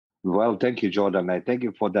Well, thank you, Jordan. Thank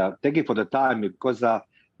you for the time because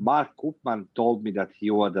Mark Koopman told me that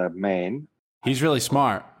you are the man. He's really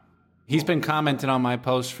smart. He's been commenting on my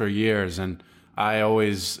posts for years, and I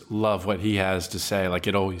always love what he has to say. Like,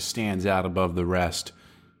 it always stands out above the rest.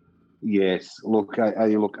 Yes, look,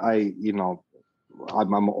 I'm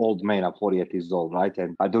an old man. I'm 48 years old, right?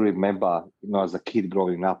 And I do remember, as a kid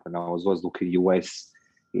growing up, and I was always looking US.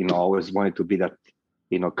 I always wanted to be that,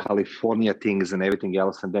 California things and everything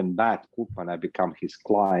else. And then Matt Koopman, I become his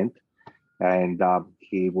client, and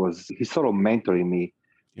he sort of mentoring me,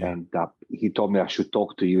 Yeah. and he told me I should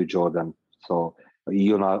talk to you, Jordan. So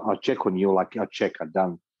I'll check on you, like I've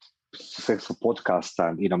done successful podcast,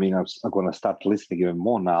 and I'm going to start listening even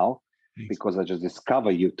more now. Thanks. Because I just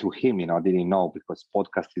discovered you through him. I didn't know, because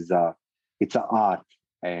podcast it's an art,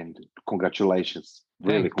 and congratulations.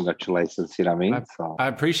 Really, Thanks. Congratulations. You know what I mean? I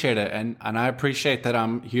appreciate it. And I appreciate that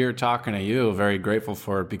I'm here talking to you. Very grateful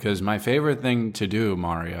for it, because my favorite thing to do,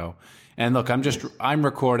 Mario, and look, I'm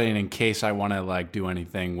recording in case I want to like do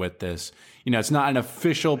anything with this. It's not an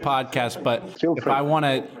official podcast, but if I want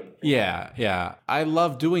to, yeah. I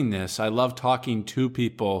love doing this. I love talking to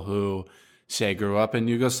people who say grew up in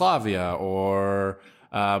Yugoslavia or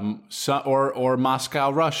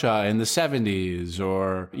Moscow, Russia in the 70s,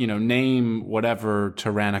 or, name whatever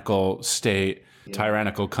tyrannical state,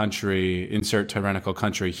 tyrannical country, insert tyrannical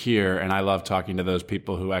country here. And I love talking to those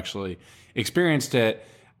people who actually experienced it.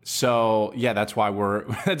 So yeah, that's why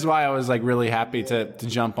I was like really happy to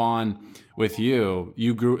jump on with you.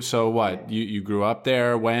 You grew up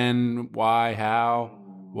there? When, why, how,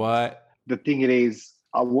 what? The thing is,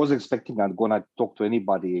 I was expecting I'm gonna talk to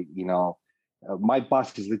anybody. My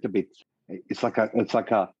past is a little bit. It's like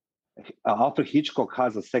Alfred Hitchcock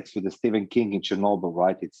has a sex with Stephen King in Chernobyl,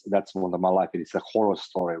 right? That's one of my life. It's a horror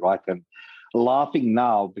story, right? And laughing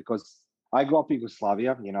now because I grew up in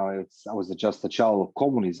Yugoslavia. I was just a child of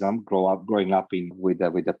communism. Growing up with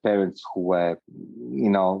the parents who were,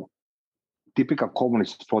 typical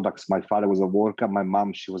communist products. My father was a worker. My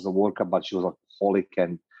mom, she was a worker, but she was a alcoholic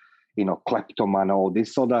and kleptoman, all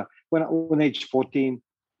this. So when age 14,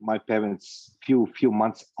 my parents, few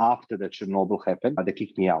months after the Chernobyl happened, they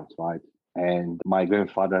kicked me out, right? And my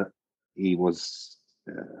grandfather, he was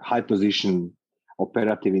high position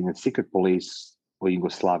operative in the secret police of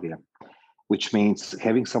Yugoslavia, which means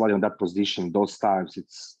having somebody on that position, those times,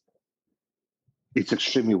 it's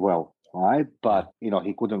extremely well, right? But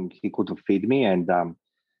he couldn't feed me, and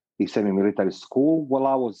he sent me military school. While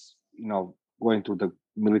I was, going to the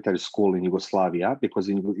military school in Yugoslavia, because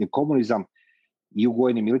in communism, you go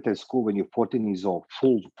in a military school when you're 14 years old,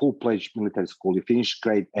 full-fledged military school. You finish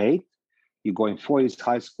grade 8, you go in 4 years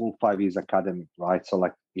high school, 5 years academy, right? So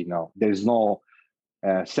there's no,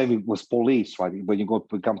 same with police, right? When you go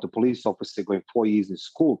to become the police officer, going 4 years in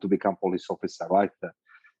school to become police officer, right?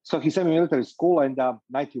 So he sent me military school, and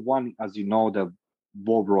 91, as you know, the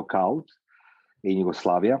war broke out in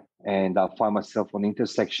Yugoslavia, and I find myself on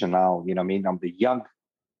intersection now. I'm the young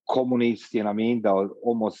communist. The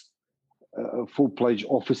almost full-fledged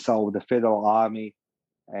officer of the Federal Army,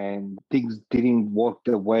 and things didn't work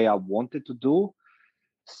the way I wanted to do.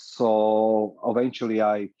 So eventually,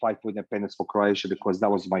 I fight for independence for Croatia because that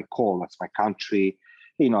was my call. That's my country.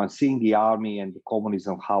 And seeing the army and the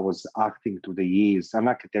communism, how it was acting through the years, and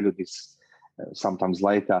I can tell you this sometimes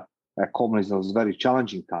later. Communism was a very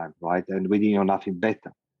challenging time, right? And we didn't know nothing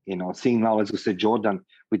better. Seeing now, as you said, Jordan,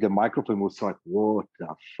 with the microphone, was like, what the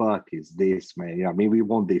fuck is this, man? We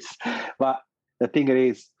want this. But the thing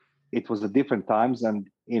is, it was a different times, and,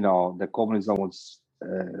 the communism was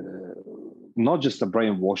not just a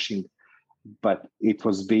brainwashing, but it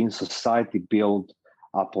was being society built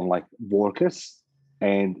upon like workers,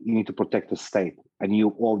 and you need to protect the state, and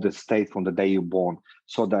you owe the state from the day you're born.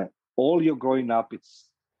 So that all you're growing up, it's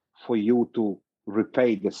for you to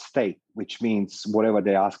repay the state, which means whatever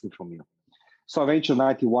they're asking from you. So eventually,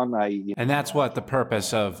 91, and that's what the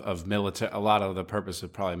purpose of military. A lot of the purpose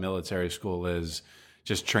of probably military school is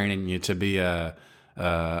just training you to be a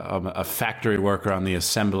factory worker on the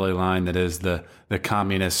assembly line that is the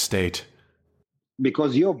communist state.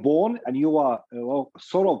 Because you're born and you are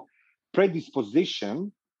sort of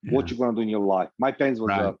predisposition what you're going to do in your life. My parents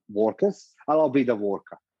were workers. I'll be the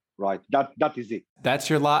worker. Right. That is it. That's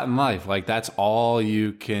your lot in life. Like, that's all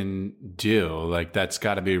you can do. Like, that's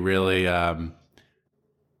got to be really, I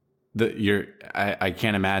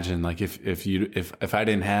can't imagine, like, if I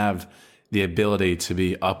didn't have the ability to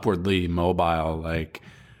be upwardly mobile, like,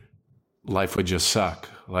 life would just suck.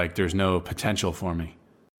 Like, there's no potential for me.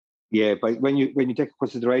 Yeah. But when you take into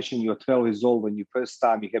consideration, you're 12 years old, when you first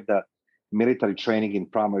time you have the military training in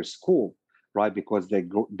primary school, right? Because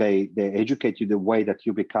they educate you the way that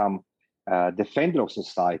you become a defender of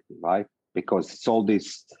society, right? Because it's all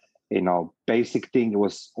this, basic thing. It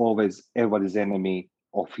was always everybody's enemy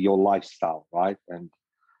of your lifestyle, right? And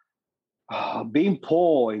being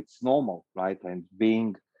poor, it's normal, right? And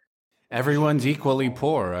being Everyone's equally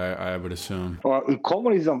poor, I would assume. in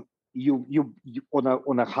communism, you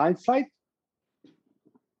on a hindsight,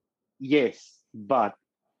 yes, but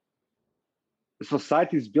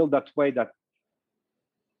society is built that way that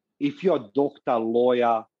if you're a doctor,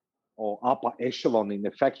 lawyer, or upper echelon in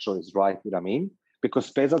the factories, right? You know what I mean?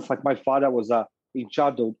 Because peasants like my father was in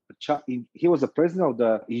charge of, he was the president of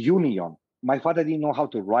the union. My father didn't know how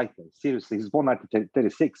to write it. Seriously, he's born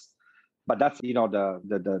 1936. But that's,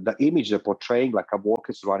 the image they're portraying, like a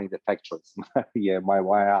workers running the factories. Yeah, my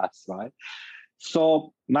ass, right?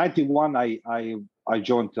 So 91, I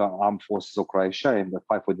joined the armed forces of Croatia in the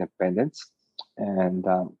fight for independence. And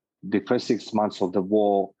the first 6 months of the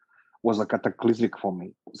war was a cataclysmic for me.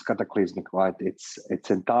 It was cataclysmic, right? Its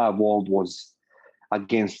entire world was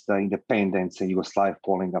against the independence and Yugoslavia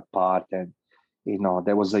falling apart. And,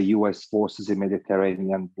 there was a US forces in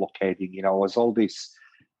Mediterranean blockading, it was all this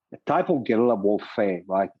type of guerrilla warfare,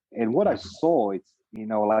 right? And what I saw, it's,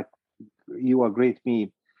 like you agree with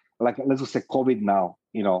me, like let's just say COVID now,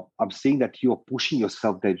 I'm seeing that you're pushing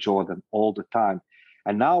yourself there, Jordan, all the time.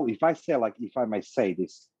 And now if I may say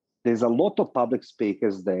this, there's a lot of public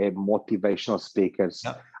speakers there, motivational speakers.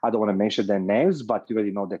 Yep. I don't want to mention their names, but you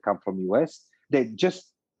already know they come from US.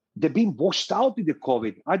 They're being washed out with the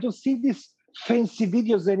COVID. I don't see these fancy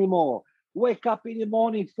videos anymore. Wake up in the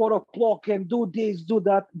morning, 4:00 and do this, do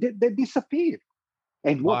that. They disappear.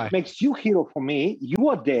 And what makes you hero for me, you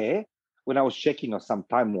were there when I was checking on some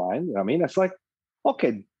timeline. I mean, it's like,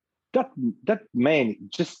 okay, that man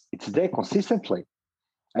it's there consistently.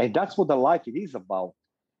 And that's what the life it is about.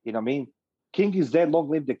 You know what I mean? King is dead, long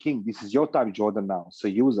live the king. This is your time, Jordan, now. So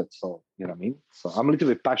use it. So, you know what I mean? So I'm a little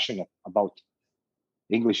bit passionate about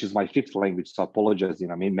English is my fifth language. So I apologize, you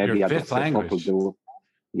know what I mean? Maybe your I fifth don't language. do.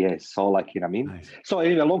 Yes. So like, you know what I mean? Nice. So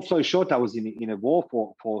anyway, long story short, I was in a war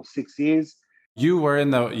for 6 years. You were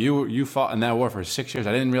you fought in that war for 6 years.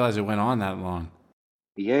 I didn't realize it went on that long.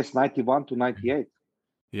 Yes, 91 to 98.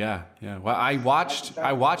 Yeah. Well, I watched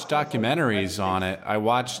documentaries on it. I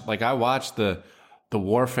watched the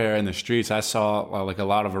warfare in the streets. I saw like a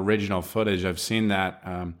lot of original footage. I've seen that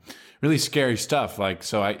really scary stuff. Like,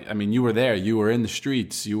 so I mean, you were there. You were in the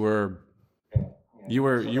streets. You were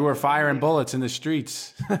firing bullets in the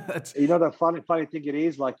streets. The funny thing it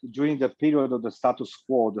is, like during the period of the status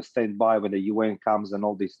quo, the standby when the UN comes and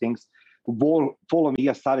all these things, war following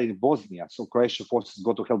year started in Bosnia. So Croatian forces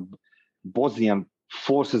go to help Bosnian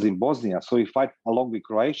forces in Bosnia. So we fight along with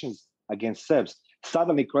Croatians against Serbs.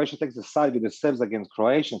 Suddenly Croatia takes the side with the Serbs against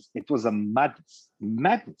Croatians. It was a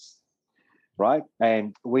madness, right?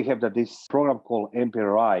 And we have this program called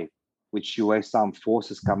MPRI, which US Armed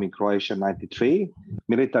Forces come in Croatia 93,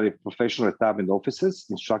 military professional retirement officers,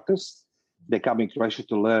 instructors. They come in Croatia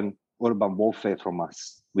to learn urban warfare from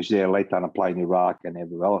us, which they later apply in Iraq and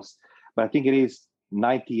everywhere else. But I think it is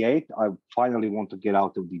 98. I finally want to get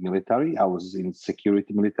out of the military. I was in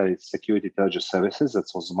military security intelligence services. That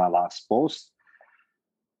was my last post.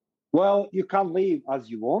 Well, you can't leave as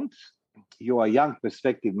you want. You're a young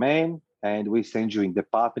perspective man, and we send you in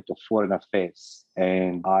Department of Foreign Affairs.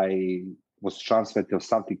 And I was transferred to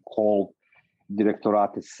something called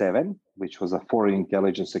Directorate 7, which was a Foreign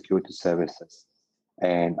Intelligence Security Services.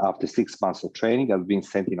 And after 6 months of training, I've been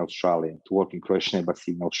sent in Australia to work in Croatian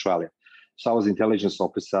Embassy in Australia. So I was intelligence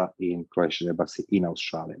officer in Croatian Embassy in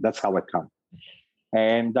Australia. That's how I come.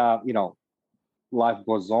 And, life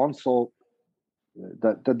goes on. So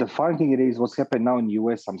the funny thing it is, what's happened now in the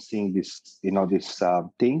US, I'm seeing these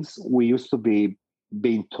things. We used to be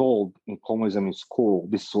being told in communism in school,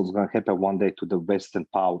 this was going to happen one day to the Western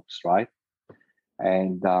powers, right?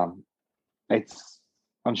 And it's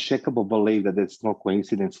unshakable belief that there's no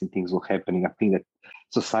coincidence in things are happening. I think that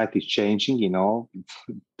society is changing,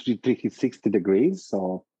 360 degrees.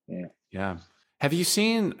 So, yeah. Yeah. Have you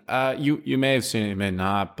seen, you may have seen it, you may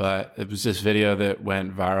not, but it was this video that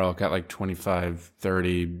went viral, got like 25,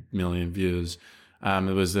 30 million views.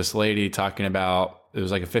 It was this lady talking about, it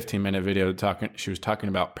was like a 15-minute video she was talking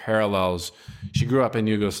about parallels. She grew up in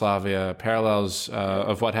Yugoslavia, parallels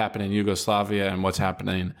of what happened in Yugoslavia and what's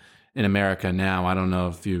happening in America now. I don't know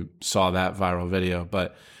if you saw that viral video,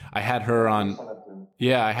 but I had her on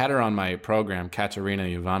my program. Katerina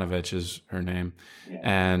Jovanovic is her name.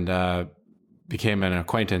 And, became an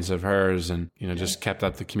acquaintance of hers and, just kept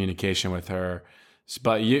up the communication with her.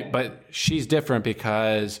 But she's different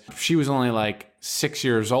because she was only like 6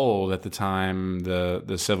 years old at the time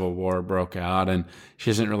the Civil War broke out, and she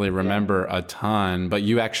doesn't really remember a ton, but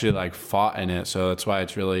you actually like fought in it. So that's why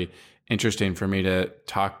it's really interesting for me to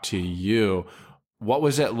talk to you. What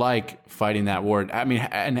was it like fighting that war? I mean,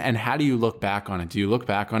 and how do you look back on it? Do you look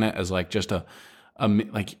back on it as like just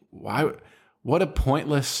like, why, what a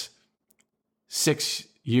pointless 6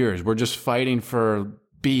 years. We're just fighting for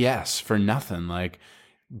BS, for nothing, like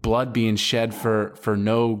blood being shed for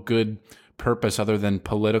no good purpose other than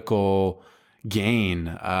political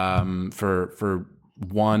gain, for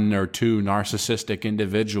one or two narcissistic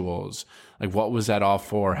individuals. Like, what was that all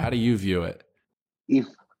for? How do you view it? If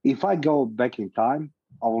if I go back in time,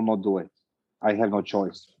 I will not do it. I have no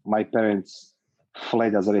choice. My parents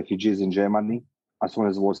fled as refugees in Germany as soon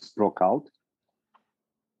as the war broke out.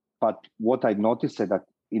 But what I noticed is that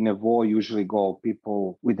in a war usually go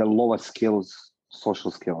people with the lower skills,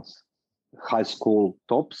 social skills, high school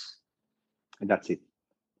tops, and that's it.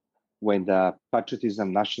 When the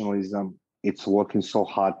patriotism, nationalism, it's working so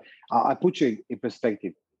hard. I put you in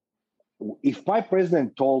perspective. If my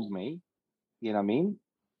president told me, you know what I mean,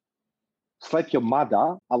 slap your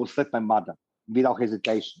mother, I will slap my mother without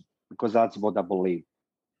hesitation because that's what I believe.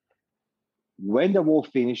 When the war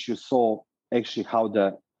finished, you saw actually how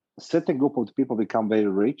the certain group of people become very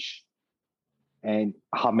rich and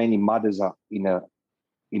how many mothers are in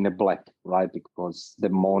a black, right? Because the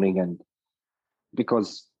mourning, and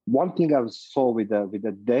because one thing I saw with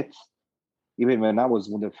the death, even when I was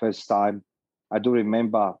the first time, I do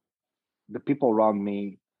remember the people around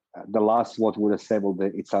me. The last word would have said, well,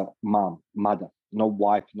 it's a mother, no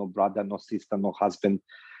wife, no brother, no sister, no husband,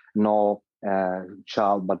 no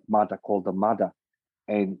child, but mother, called the mother.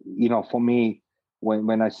 And for me,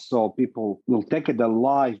 when I saw people will take their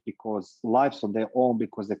life because lives on their own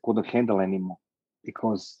because they couldn't handle anymore,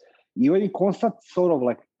 because you're in constant sort of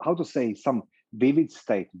like, how to say, some vivid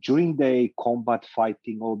state during the combat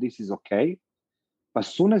fighting. All this is okay, but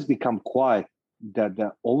as soon as become quiet,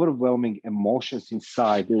 the overwhelming emotions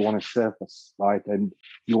inside, they want to surface, right? And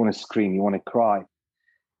you want to scream, you want to cry.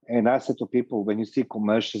 And I said to people, when you see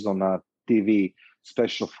commercials on TV,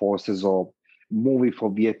 special forces or movie for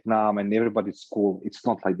Vietnam and everybody's cool, it's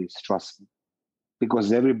not like this, trust me.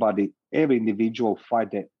 Because every individual fight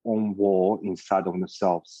their own war inside of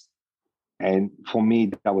themselves. And for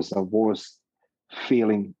me, that was the worst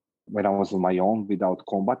feeling when I was on my own without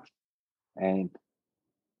combat. And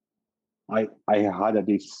I had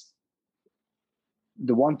this.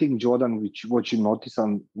 The one thing, Jordan, which what you notice,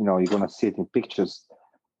 and you're gonna see it in pictures.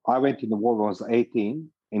 I went in the war when I was 18.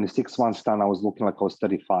 In 6 months' time, I was looking like I was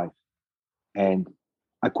 35, and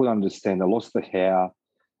I couldn't understand. I lost the hair.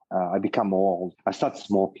 I become old. I start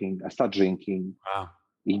smoking. I start drinking. Wow.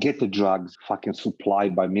 You get the drugs, fucking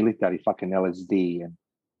supplied by military, fucking LSD,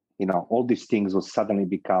 and all these things will suddenly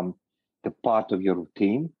become the part of your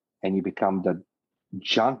routine, and you become the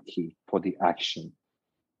junkie for the action,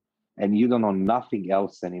 and you don't know nothing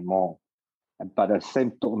else anymore. But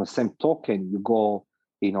on the same token, you go,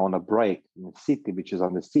 on a break in a city which is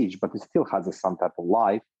under siege, but it still has some type of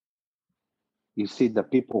life. You see the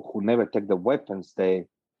people who never take the weapons, they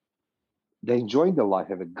enjoy their life,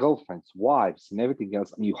 have girlfriends, wives, and everything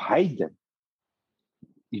else, and you hate them.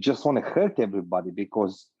 You just want to hurt everybody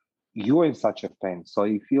because you're in such a pain. So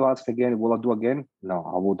if you ask again, will I do again? No,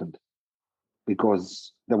 I wouldn't.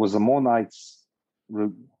 Because there was more nights,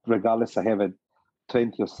 regardless, I have a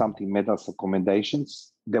 20 or something medals and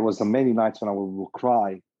commendations. There was many nights when I will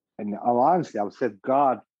cry. And honestly, I would say,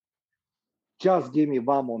 God, just give me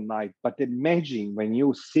one more night. But imagine when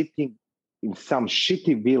you're sitting in some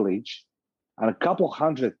shitty village and a couple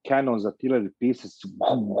hundred cannons, artillery pieces,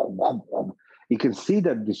 you can see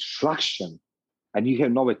the destruction and you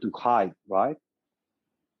have nowhere to hide, right?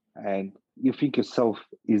 And you think yourself,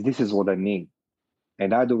 this is what I need?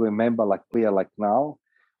 And I do remember like clear like now,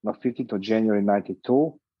 on 15th of January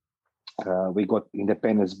 92, we got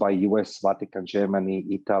independence by US, Vatican, Germany,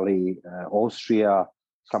 Italy, Austria,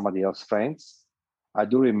 somebody else, France. I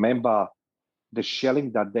do remember the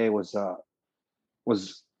shelling that day was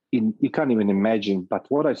in, you can't even imagine, but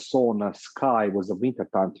what I saw in the sky was a winter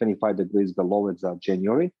time, 25 degrees below. It's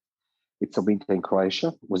January. It's a winter in Croatia.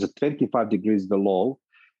 It was a 25 degrees below.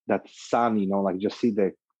 That sun, like just see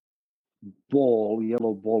the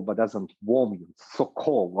yellow ball, but doesn't warm you. It's so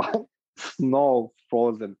cold, right? Snow,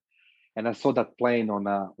 frozen. And I saw that plane on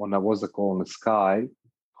a what's it called, in the sky,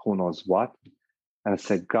 who knows what. And I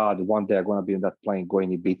said, God, one day I'm going to be in that plane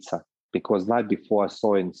going Ibiza. Because night before I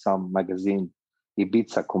saw in some magazine,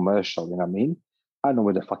 Ibiza commercial, you know what I mean? I don't know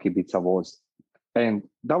where the fuck Ibiza was. And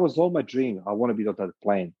that was all my dream. I want to be on that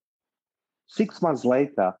plane. 6 months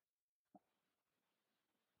later,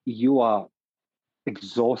 you are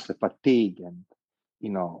exhausted, fatigued, and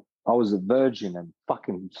I was a virgin, and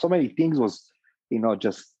fucking so many things was,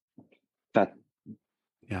 just that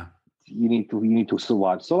Yeah. you need to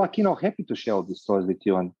survive. So like, happy to share all these stories with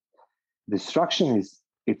you. And destruction is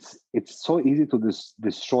it's so easy to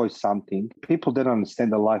destroy something. People don't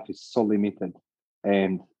understand that life is so limited,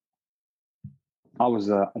 and I was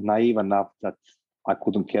naive enough that I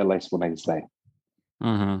couldn't care less for next day.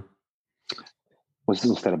 Mm-hmm. It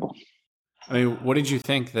was terrible. I mean, what did you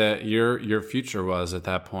think that your future was at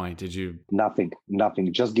that point? Did you? Nothing.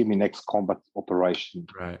 Just give me next combat operation.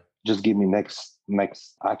 Right. Just give me next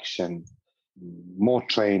action, more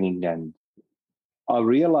training. And I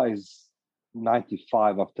realized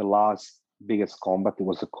 95 after last biggest combat, it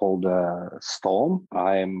was called Storm.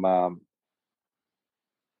 I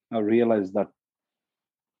realized that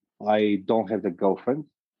I don't have the girlfriend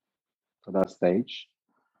to that stage.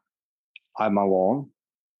 I'm alone.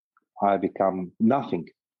 I become nothing,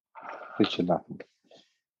 literally nothing.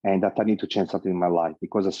 And that I need to change something in my life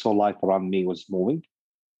because I saw life around me was moving,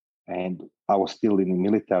 and I was still in the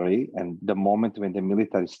military. And the moment when the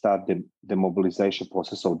military started the mobilization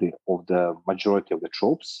process of the majority of the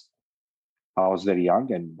troops, I was very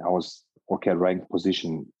young and I was ranked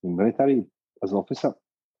position in military as an officer.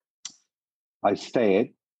 I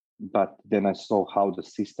stayed, but then I saw how the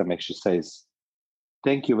system actually says,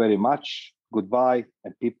 "Thank you very much, goodbye,"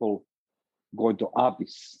 and people going to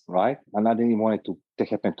abyss, right? And I didn't want it to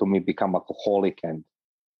happen to me, become alcoholic and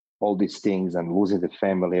all these things and losing the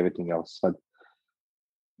family, everything else. But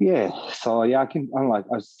yeah, so yeah, I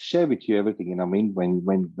share with you everything, I mean, when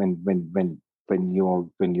you're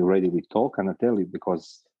ready, we talk, and I tell you,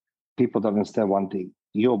 because people don't understand one thing.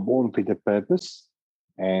 You're born with a purpose,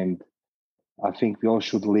 and I think we all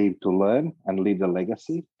should live to learn and leave the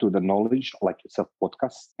legacy to the knowledge, like yourself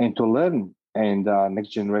podcast, and to learn and next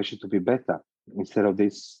generation to be better. Instead of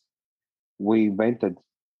this, we invented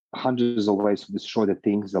hundreds of ways to destroy the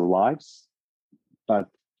things, the lives, but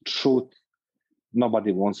truth,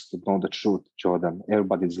 nobody wants to know the truth, Jordan.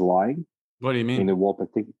 Everybody's lying What do you mean? in a war.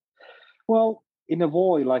 Well, in a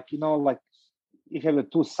war, like you have the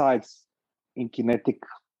two sides in kinetic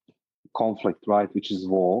conflict, right? Which is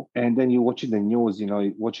war. And then you're watching the news,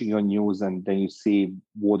 watching your news, and then you see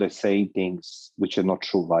what they're saying things which are not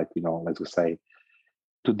true, right? Let's just say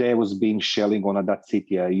today was being shelling on that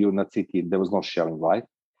city, you're in that city, there was no shelling, right?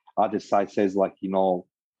 Other side says like,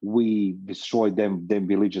 we destroyed them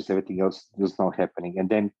villages, everything else is not happening. And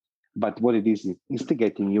then, but what it is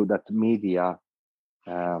instigating you, that media,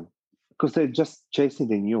 because they're just chasing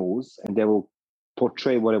the news and they will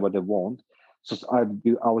portray whatever they want. So I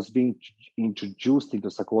was being introduced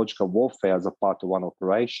into psychological warfare as a part of one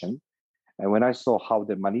operation. And when I saw how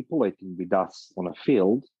they're manipulating with us on a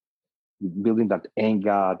field, building that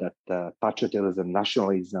anger, that patriotism,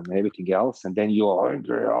 nationalism, and everything else, and then you're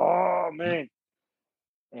angry, oh man.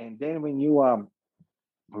 And then when you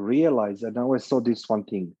realize, and I always saw this one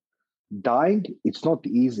thing, dying, it's not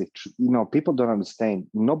easy. People don't understand.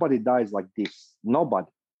 Nobody dies like this. Nobody.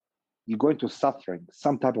 You're going to suffering,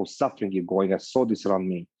 some type of suffering you're going. I saw this around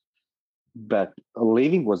me. But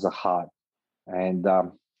living was hard. And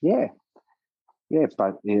but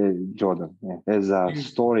Jordan, there's a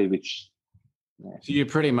story which... Yeah. So you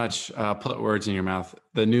pretty much put words in your mouth.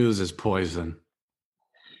 The news is poison.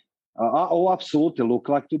 Absolutely. Look,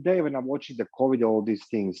 like today when I'm watching the COVID, all these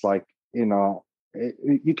things, like,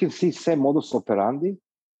 you can see same modus operandi,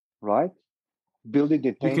 right? Building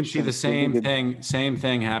the tensions. You can see the same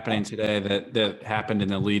thing happening today that happened in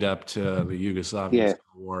the lead up to the Yugoslavia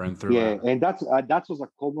war and throughout. Yeah, and that was a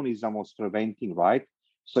communism was preventing, right?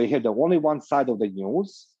 So you had the only one side of the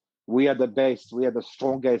news. We are the best. We are the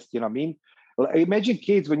strongest. You know what I mean? Imagine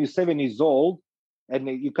kids when you're 7 years old and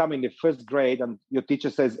you come in the first grade and your teacher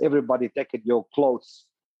says, everybody take your clothes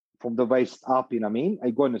from the waist up, you know what I mean? And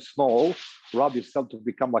you go in the snow, rub yourself to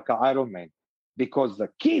become like an Iron Man. Because the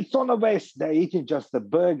kids on the West, they're eating just a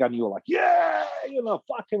burger and you're like, yeah,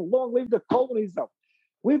 fucking long live the communism.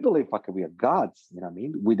 We believe fucking we are gods, you know what I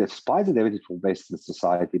mean? We despise everything from Western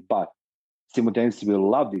society, but simultaneously we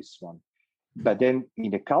love this one. But then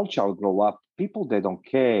in the culture I grow up, people, they don't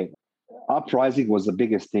care. Uprising was the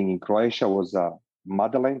biggest thing in Croatia, was a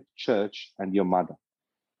motherland, church, and your mother.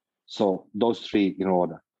 So those three in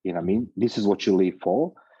order, you know what I mean? This is what you live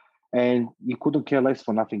for. And you couldn't care less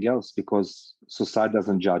for nothing else because society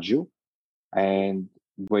doesn't judge you. And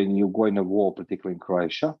when you go in a war, particularly in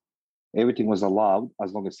Croatia, everything was allowed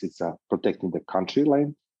as long as it's protecting the country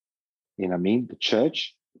land, you know what I mean? The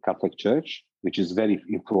church, the Catholic Church, which is very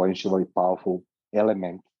influential, very powerful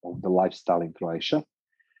element of the lifestyle in Croatia.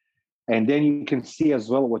 And then you can see as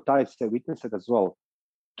well what I said, witnessed as well,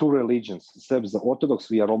 two religions. Serbs, the Orthodox,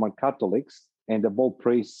 we are Roman Catholics, and the both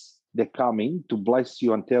priests, they come in to bless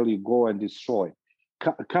you and tell you go and destroy.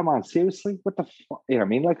 Come on, seriously? What the fuck? You know what I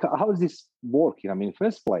mean? Like, how does this work? You know what I mean? In the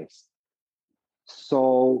first place.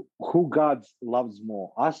 So who God loves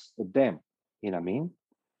more, us or them? You know what I mean?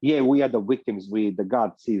 Yeah, we are the victims. The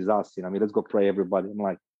God sees us. You know what I mean? Let's go pray, everybody. I'm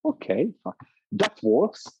like, okay, that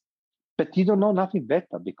works. But you don't know nothing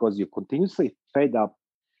better because you're continuously fed up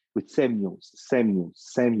with same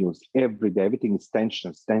news every day. Everything is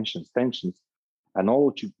tensions. And all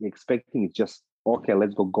what you're expecting is just, okay,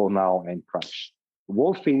 let's go now and crash.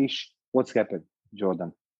 War finish. What's happened,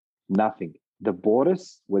 Jordan? Nothing. The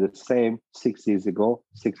borders were the same 6 years ago,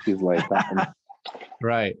 6 years later.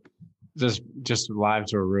 Right. Just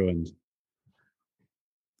lives were ruined.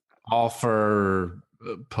 All for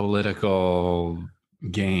political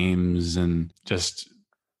games and just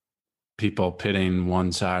people pitting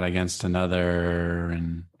one side against another.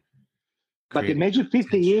 But imagine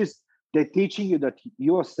 50 years, they're teaching you that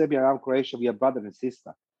you are Serbia and I'm Croatia, we are brother and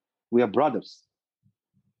sister. We are brothers.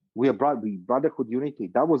 We are brotherhood unity.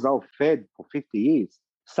 That was our fed for 50 years.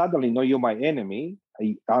 Suddenly, no, you're my enemy.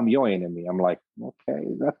 I'm your enemy. I'm like, okay,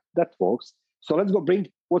 that works. So let's go bring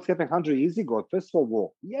what's happened 100 years ago, First World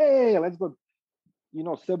War. Yeah, let's go. You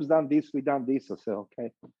know, Serbs done this, we done this. I said,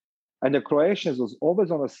 okay. And the Croatians was always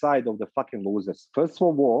on the side of the fucking losers. First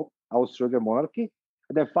World War, Austro-Hungarian monarchy,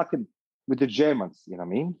 and then fucking with the Germans, you know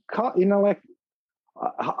what I mean? You know, like,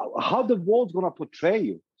 how the world's going to portray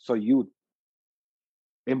you? So you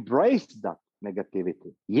embrace that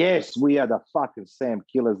negativity. Yes, we are the fucking same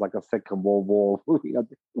killers like a Second World War.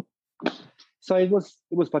 So it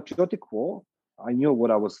was patriotic war. I knew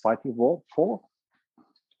what I was fighting for.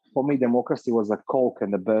 For me, democracy was a Coke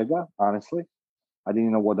and a burger, honestly. I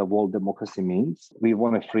didn't know what the word democracy means. We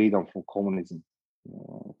wanted freedom from communism.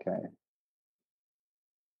 Okay.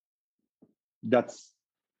 That's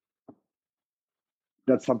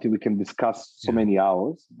something we can discuss so many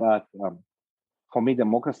hours. But for me,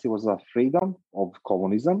 democracy was a freedom of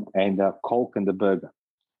communism and a Coke and the burger.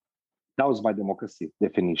 That was my democracy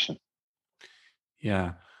definition.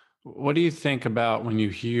 Yeah. What do you think about when you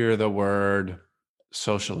hear the word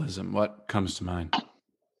socialism? What comes to mind?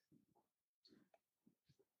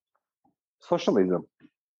 Socialism,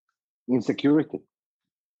 insecurity.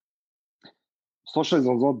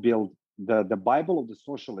 Socialism was not built. The Bible of the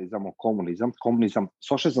socialism or communism.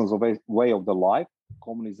 Socialism is a way of the life.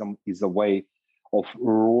 Communism is a way of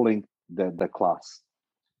ruling the class.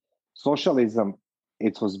 Socialism,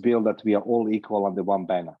 it was built that we are all equal under one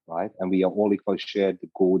banner, right? And we are all equally shared the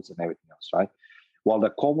goods and everything else, right? While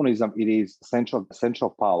the communism, it is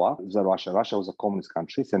central power. Is Russia. Russia was a communist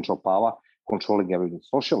country, central power, controlling everything.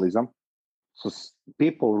 Socialism, so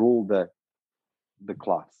people rule the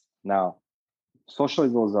class. Now,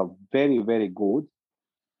 socialism was a very, very good.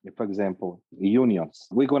 For example, unions.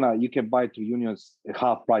 You can buy through unions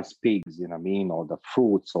half-price pigs, you know what I mean, or the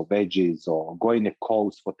fruits or veggies, or go in a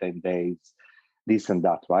coast for 10 days, this and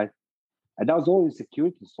that, right? And that was all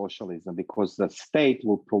insecurity in socialism because the state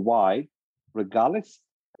will provide, regardless,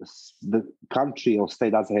 the country or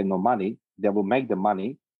state doesn't have no money, they will make the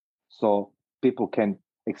money so people can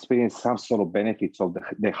experience some sort of benefits of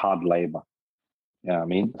their hard labor. You know what I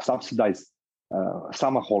mean? Subsidize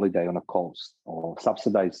summer holiday on a coast, or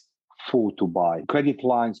subsidize food to buy, credit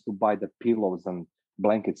lines to buy the pillows and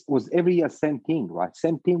blankets. It was every year same thing, right?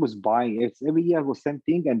 Same thing was buying. It's every year was same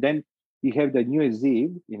thing, and then you have the New Year's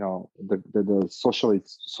Eve. You know, the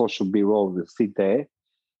social bureau will sit there,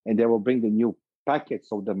 and they will bring the new packets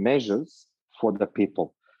of the measures for the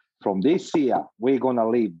people. From this year, we're gonna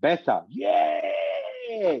live better.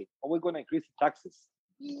 Yay! Or we're gonna increase the taxes.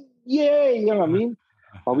 Yay! You know what I mean?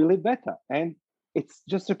 But we live better. And it's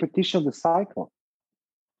just repetition of the cycle.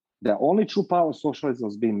 The only true power of socialism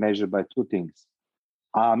was being measured by two things.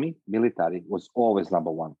 Army, military was always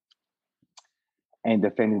number one. And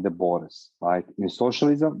defending the borders, right? In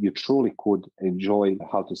socialism, you truly could enjoy,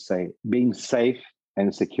 being safe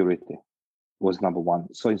and security was number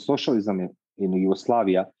one. So in socialism in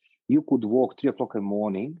Yugoslavia, you could walk 3 o'clock in the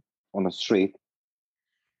morning on the street.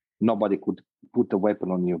 Nobody could put a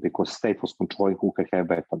weapon on you because state was controlling who can have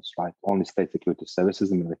weapons, right? Only state security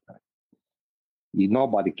services and military.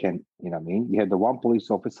 Nobody can, you know what I mean? You have the one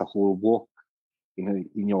police officer who will walk in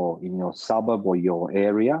your suburb or your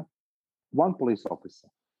area. One police officer,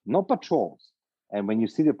 no patrols. And when you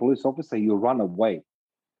see the police officer, you run away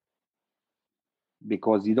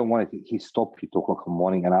because you don't want he stop you 2 o'clock in the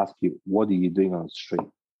morning and ask you, what are you doing on the street?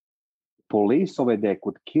 Police over there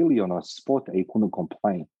could kill you on a spot and you couldn't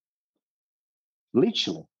complain.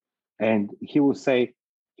 Literally. And he will say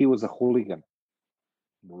he was a hooligan.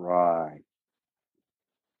 Right.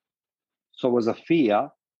 So it was a fear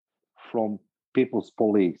from people's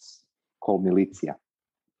police called militia.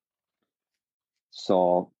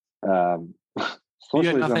 So You had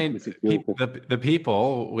socialism nothing. basically, The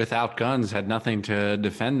people without guns had nothing to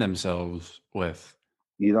defend themselves with.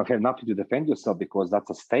 you don't have nothing to defend yourself because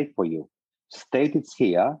that's a state for you. State is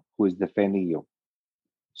here who is defending you.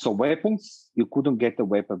 So weapons, you couldn't get a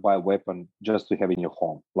weapon, buy a weapon just to have in your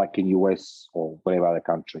home, like in US or whatever other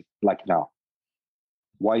country, like now.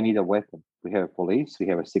 Why need a weapon? We have police, we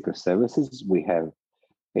have a secret services, we have,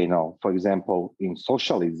 for example, in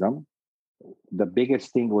socialism, the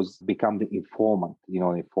biggest thing was become the informant.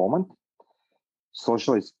 Informant.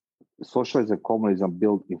 Socialism, communism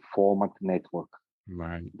built informant network.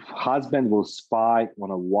 Right. Husband will spy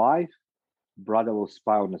on a wife, brother will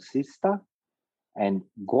spy on a sister, and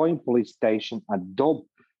going police station and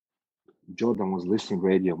Jordan was listening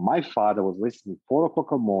radio. My father was listening 4:00 in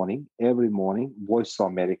the morning, every morning, Voice of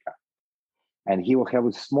America. And he will have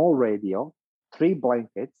a small radio, 3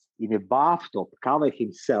 blankets in a bathtub, cover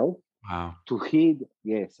himself. Wow. To heed.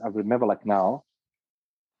 Yes, I remember like now.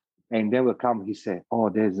 And then will come, he said, oh,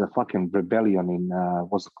 there's a fucking rebellion in,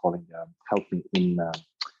 what's it called? Help me, in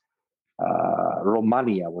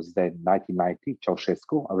Romania was then 1990,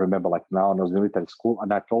 Ceausescu. I remember like now, and I was in military school.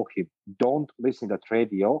 And I told him, don't listen to that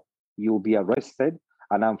radio. You'll be arrested.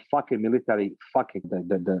 And I'm fucking military, fucking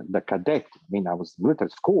the cadet. I mean, I was in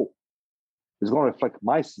military school. It's going to reflect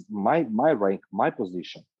my rank, my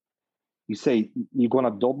position. You say, you're going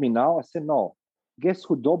to adopt me now? I said, no. Guess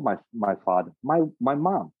who adopted my father? My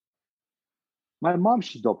mom. My mom,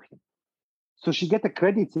 she adopted him. So she get the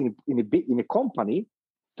credits in a company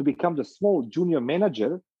to become the small junior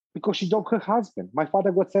manager because she adopted her husband. My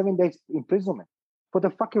father got 7 days imprisonment for the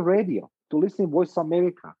fucking radio to listen to Voice of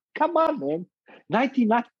America. Come on, man.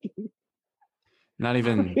 1990. Not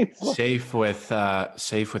even safe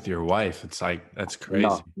with your wife. It's like, that's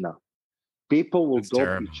crazy. No. People will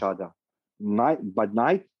adopt each other. Night,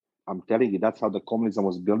 I'm telling you, that's how the communism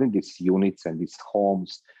was building these units and these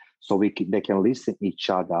homes, so they can listen to each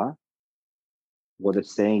other what they're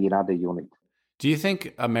saying in other unit. Do you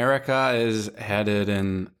think America is headed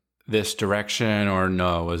in this direction, or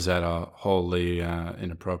no? Is that a wholly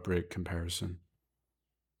inappropriate comparison?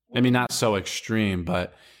 I mean, not so extreme,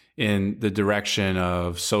 but in the direction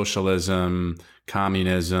of socialism,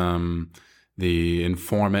 communism, the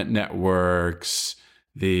informant networks,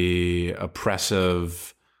 the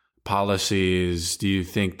oppressive policies. Do you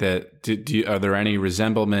think that, are there any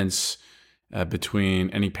resemblements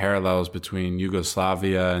any parallels between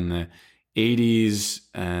Yugoslavia in the 80s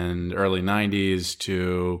and early 90s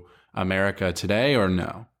to America today, or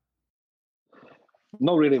no?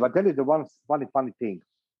 No, really. But tell you the one funny thing.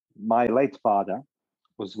 My late father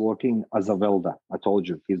was working as a welder. I told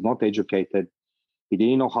you, he's not educated. He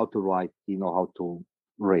didn't know how to write. He didn't know how to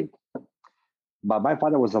read. But my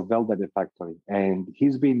father was a welder at the factory. And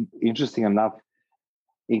he's been, interesting enough,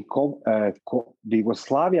 the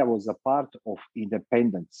Yugoslavia was a part of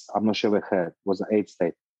independence. I'm not sure if you heard. It was an 8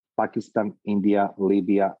 state. Pakistan, India,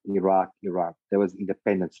 Libya, Iraq, Iran. There was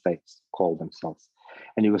independent states called themselves.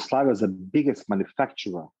 And Yugoslavia was the biggest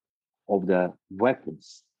manufacturer of the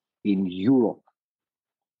weapons in Europe.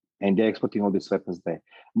 And they're exporting all these weapons there.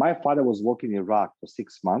 My father was working in Iraq for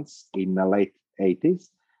 6 months in the late 80s,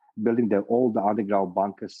 building all the underground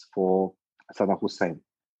bunkers for Saddam Hussein.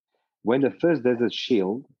 When the first Desert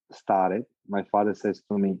Shield started, my father says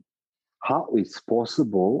to me, how is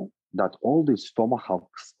possible that all these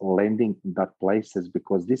tomahawks landing in that places,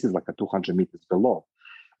 because this is like a 200 meters below?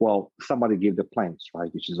 Well, somebody gave the planes,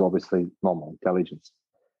 right? Which is obviously normal intelligence.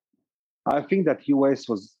 I think that US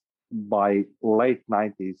was by late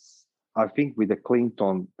 90s, I think with the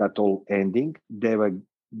Clinton, that all ending, they were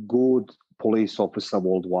good police officer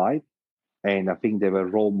worldwide. And I think they were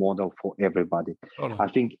role model for everybody. I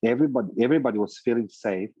think everybody was feeling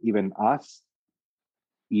safe, even us.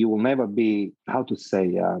 You will never be, how to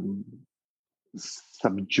say,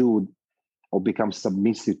 subdued or become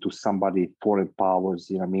submissive to somebody, foreign powers,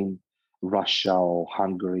 you know what I mean? Russia or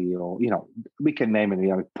Hungary or, we can name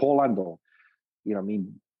it, Poland or, you know what I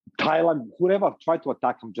mean? Thailand, whoever tried to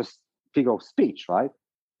attack them, just figure of speech, right?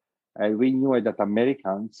 And we knew that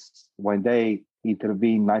Americans, when they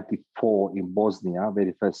intervened in 94 in Bosnia,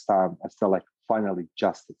 very first time, I felt like finally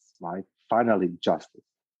justice, right? Finally justice.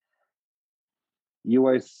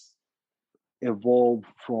 US evolved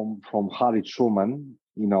from Harry Truman,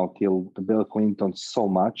 till Bill Clinton so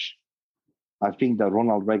much. I think that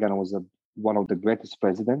Ronald Reagan was one of the greatest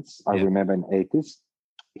presidents. I remember in the 80s.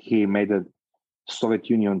 He made Soviet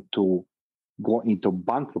Union to go into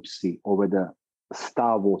bankruptcy over the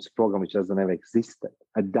Star Wars program, which doesn't ever existed.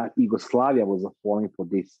 And that Yugoslavia was falling for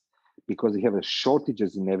this because they have a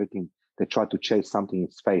shortages in everything. They try to chase something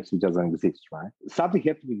in space which doesn't exist, right? Something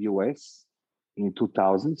happened with US in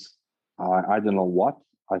 2000s. I don't know what.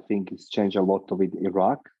 I think it's changed a lot with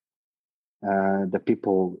Iraq. The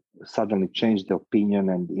people suddenly changed their opinion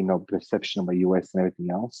and perception of the US and everything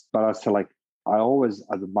else. But I feel like I always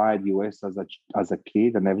admired US as a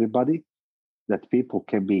kid and everybody, that people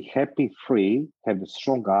can be happy, free, have a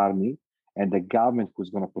strong army, and the government who's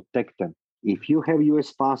going to protect them. If you have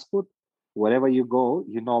US passport, wherever you go,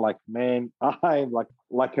 like, man, I'm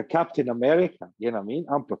like a Captain America. You know what I mean?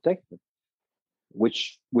 I'm protected.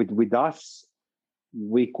 Which with us,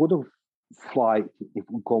 we couldn't fly if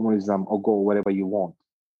communism or go wherever you want,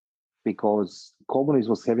 because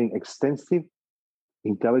communism was having extensive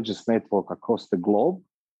intelligence network across the globe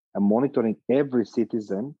and monitoring every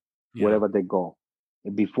citizen wherever they go.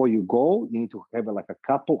 And before you go, you need to have like a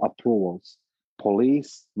couple approvals: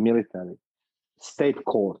 police, military, state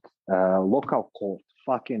court, local court,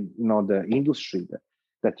 fucking the industry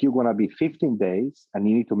that you're gonna be 15 days, and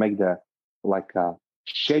you need to make the like a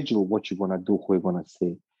schedule what you're gonna do, who you're gonna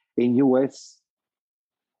see. In US,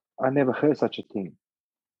 I never heard such a thing,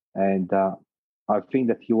 and I think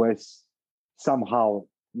that US,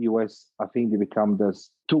 I think they become this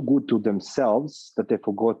too good to themselves that they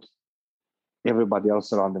forgot everybody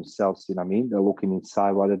else around themselves. You know what I mean? They're looking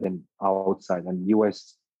inside rather than outside. And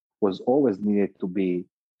US was always needed to be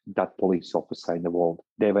that police officer in the world.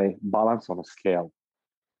 They were balanced on a scale.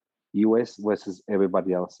 US versus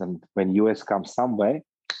everybody else. And when US comes somewhere,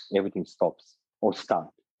 everything stops or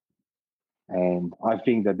starts. And I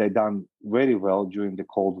think that they done very well during the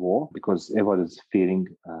Cold War because everyone is fearing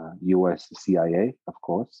US CIA, of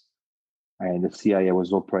course. And the CIA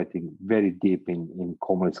was operating very deep in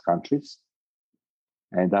communist countries.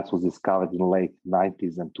 And that was discovered in the late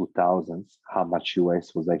 90s and 2000s, how much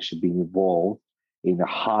US was actually being involved in the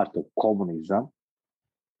heart of communism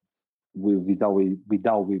without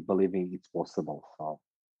we believing it's possible. So,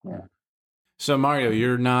 yeah. So, Mario,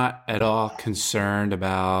 you're not at all concerned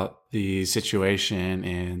about the situation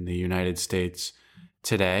in the United States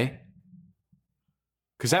today?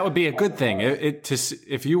 Because that would be a good thing.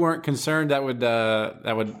 If you weren't concerned, I would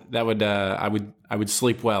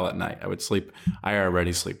sleep well at night. I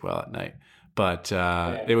already sleep well at night, but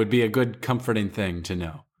it would be a good, comforting thing to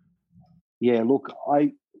know. Yeah, look,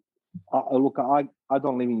 I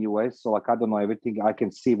don't live in US, so I don't know everything. I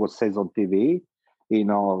can see what says on TV.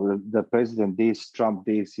 The president this, Trump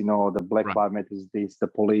this, the Black Lives this, the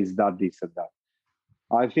police that, this and that.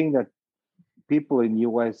 I think that people in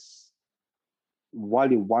US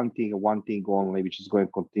value one thing only, which is going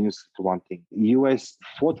continuously to one thing. US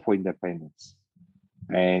fought for independence,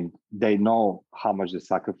 and they know how much they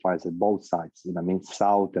sacrifice at both sides.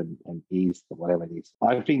 South and East, or whatever it is.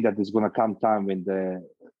 I think that there's going to come time when the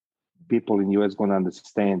people in US going to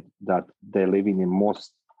understand that they're living in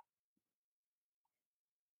most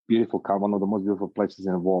beautiful, one of the most beautiful places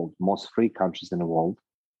in the world, most free countries in the world.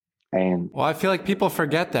 And I feel like people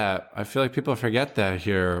forget that.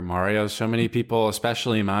 Here, Mario. So many people,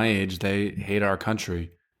 especially my age, they hate our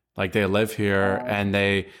country. Like they live here and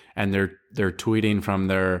they're tweeting from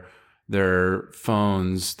their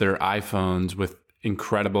phones, their iPhones with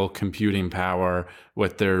incredible computing power,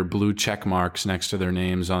 with their blue check marks next to their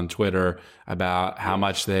names on Twitter about how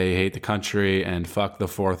much they hate the country and fuck the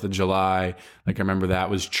 4th of July. Like I remember that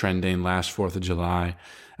was trending last 4th of July,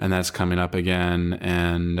 and that's coming up again.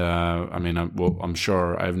 And I'm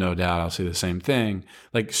sure, I have no doubt I'll see the same thing.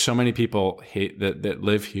 Like so many people hate that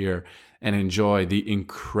live here and enjoy the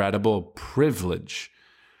incredible privileges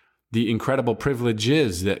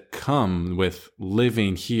that come with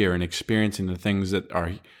living here and experiencing the things that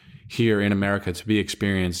are here in America to be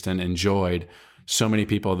experienced and enjoyed. So many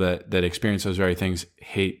people that experience those very things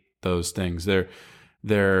hate those things.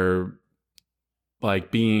 They're like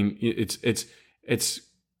it's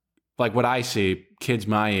like what I see, kids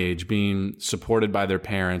my age being supported by their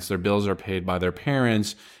parents, their bills are paid by their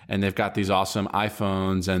parents, and they've got these awesome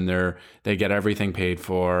iPhones and they get everything paid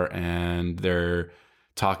for, and they're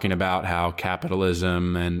talking about how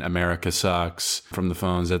capitalism and America sucks from the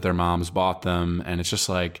phones that their moms bought them. And it's just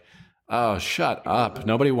like, oh, shut up.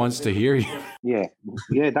 Nobody wants to hear you. Yeah.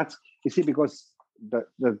 That's, you see, because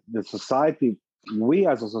the society, we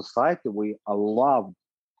as a society, we are allowed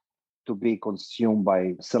to be consumed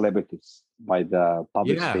by celebrities, by the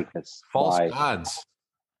public speakers. False gods.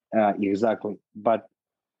 Exactly. But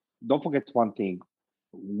don't forget one thing.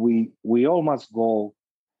 We all must go.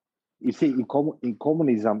 You see, in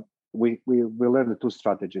communism, we learned the two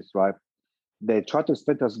strategies, right? They try to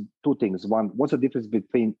explain us two things. One, what's the difference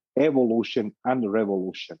between evolution and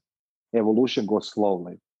revolution? Evolution goes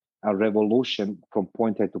slowly, and revolution from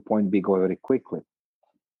point A to point B go very quickly.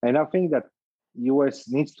 And I think that US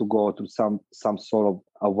needs to go through some sort of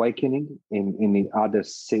awakening in the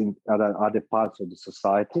other parts of the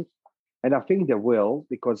society. And I think they will,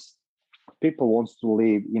 because people wants to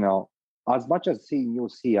live, as much as seeing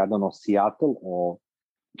news here, I don't know, Seattle or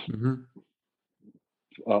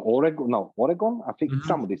Oregon. I think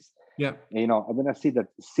some of this, when I see that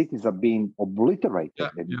cities are being obliterated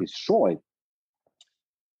and destroyed,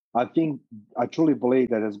 I truly believe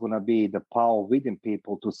that there's going to be the power within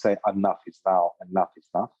people to say enough is now, enough is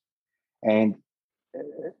enough. And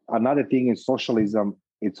another thing in socialism,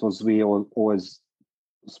 we always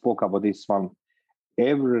spoke about this one.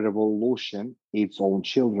 Every revolution, its own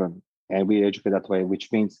children, and we educate that way,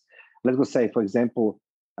 which means, let's go say, for example,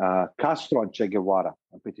 Castro and Che Guevara.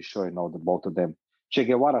 I'm pretty sure you know the both of them. Che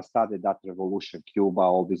Guevara started that revolution, Cuba,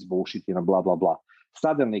 all this bullshit, blah, blah, blah.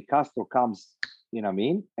 Suddenly, Castro comes,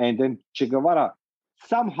 and then Che Guevara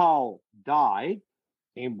somehow died,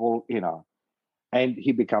 and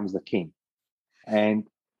he becomes the king. And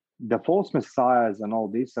the false messiahs and all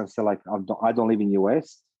this, and say, like, I don't live in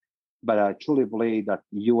US, but I truly believe that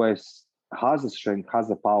US has the strength, has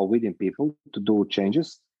the power within people to do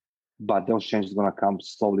changes, but those changes are going to come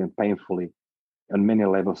slowly and painfully on many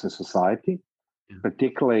levels in society,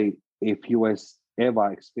 particularly if US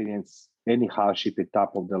ever experience any hardship at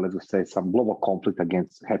top of the, let's say, some global conflict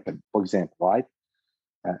against happen, for example, right?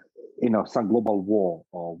 Some global war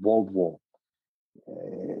or world war.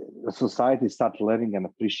 The society start learning and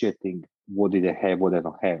appreciating what did they have, what they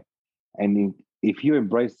don't have. And if you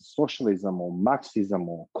embrace socialism or Marxism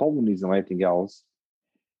or communism or anything else,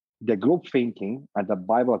 the group thinking and the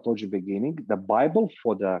Bible, I told you beginning, the Bible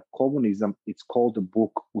for the communism, it's called the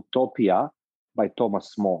book Utopia by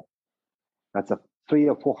Thomas More. That's a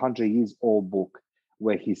 300 or 400 years old book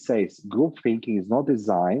where he says group thinking is not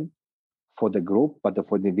designed for the group, but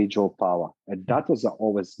for the individual power. And that was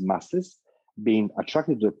always masses being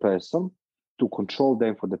attracted to a person to control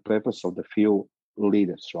them for the purpose of the few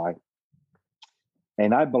leaders, right?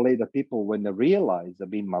 And I believe that people, when they realize they're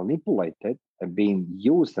being manipulated and being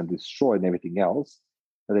used and destroyed and everything else,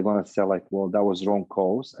 that they're going to say, like, well, that was wrong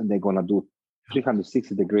cause. And they're going to do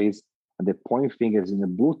 360 degrees and they point fingers in the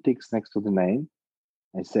blue ticks next to the name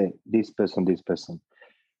and say, this person.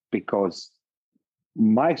 Because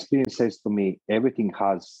my experience says to me, everything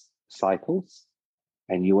has cycles,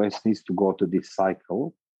 and US needs to go to this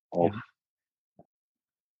cycle of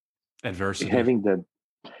adversity, having the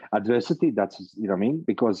adversity. That's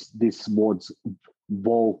because this words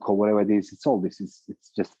woke or whatever it is, it's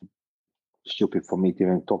just stupid for me to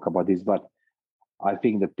even talk about this. But I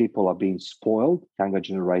think that people are being spoiled, younger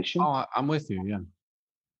generation. Oh, I'm with you, yeah.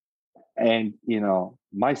 And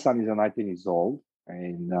my son is 19 years old,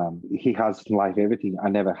 and he has in life everything I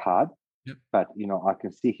never had. Yep. But I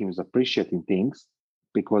can see him appreciating things,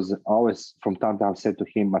 because I always from time to time said to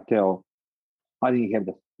him, Matteo, I didn't have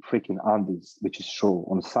the freaking undies, which is true.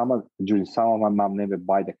 During summer, my mom never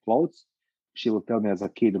buy the clothes. She will tell me as a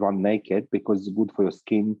kid, run naked because it's good for your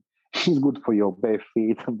skin, it's good for your bare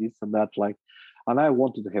feet and this and that. And I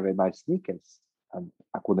wanted to have a nice sneakers, and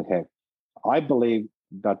I couldn't have. I believe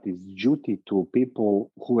that is duty to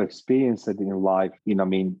people who experience it in life.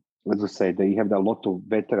 Let's just say that you have a lot of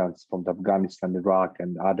veterans from Afghanistan, Iraq,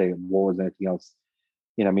 and other wars and everything else.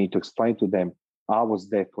 To explain to them, I was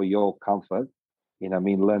there for your comfort.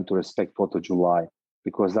 Learn to respect 4th of July,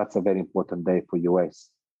 because that's a very important day for US.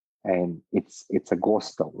 And it's a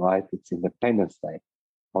gospel, right? It's Independence Day.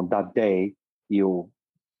 On that day, you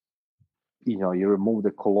remove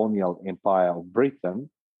the colonial empire of Britain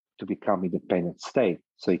to become independent state,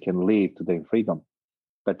 so you can live to their freedom.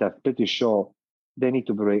 But I'm pretty sure they need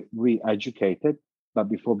to be re-educated. But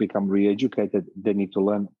before become re-educated, they need to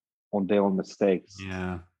learn on their own mistakes.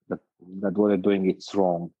 Yeah. That what they're doing, it's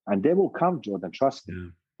wrong. And they will come, Jordan, trust me.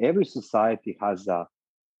 Yeah. Every society has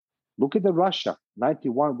look at the Russia.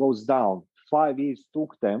 91 goes down. 5 years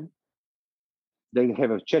took them. They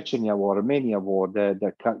have a Chechnya war, Armenia war,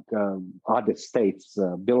 the other states.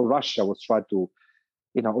 Belarus was tried to,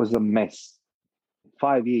 it was a mess.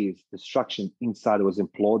 5 years, destruction inside was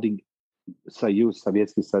imploding.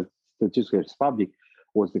 Soviet Republic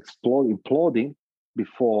was imploding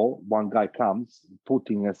before one guy comes,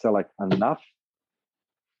 putting and say, like, enough.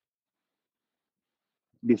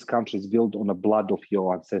 This country is built on the blood of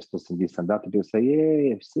your ancestors and this and that. People say,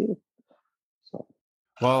 yeah, see it. So,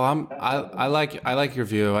 well, I like your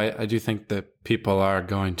view. I do think that people are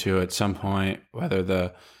going to, at some point, whether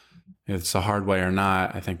the it's the hard way or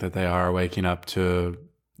not, I think that they are waking up to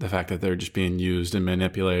the fact that they're just being used and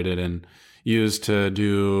manipulated and used to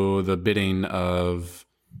do the bidding of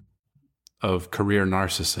career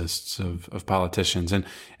narcissists, of politicians.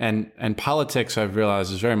 And politics, I've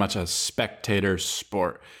realized, is very much a spectator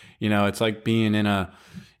sport. It's like being in a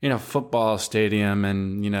football stadium,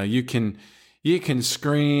 and you can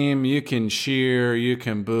scream, you can cheer, you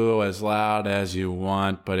can boo as loud as you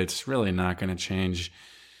want, but it's really not going to change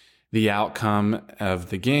the outcome of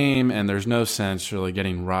the game. And there's no sense really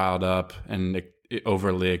getting riled up and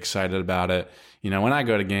overly excited about it. When I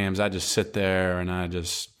go to games, I just sit there and I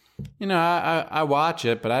just, I watch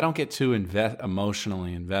it, but I don't get too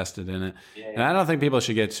emotionally invested in it. Yeah. And I don't think people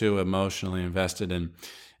should get too emotionally invested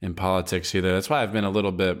in politics either. That's why I've been a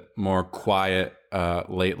little bit more quiet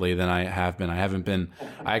lately than I have been.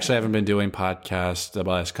 I actually haven't been doing podcasts the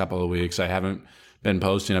last couple of weeks. I haven't been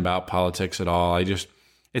posting about politics at all.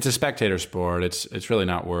 It's a spectator sport. It's really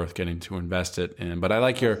not worth getting too invested in. But I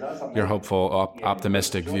like your hopeful,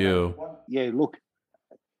 optimistic view. Yeah, look,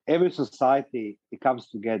 every society, it comes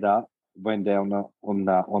together when they're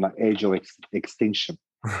on an edge of extinction.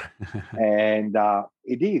 And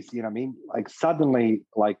it is, like suddenly,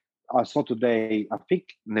 like I saw today, I think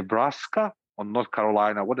Nebraska or North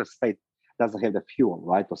Carolina, what a state doesn't have the fuel,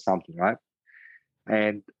 right? Or something, right?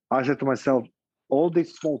 And I said to myself, all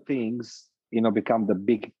these small things, become the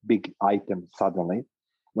big item suddenly.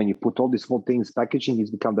 When you put all these small things, packaging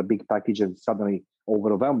has become the big package and suddenly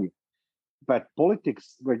overwhelm you. But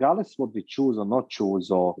politics, regardless what we choose or not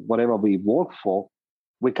choose or whatever we work for,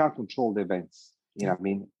 we can't control the events.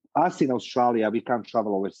 Us in Australia, we can't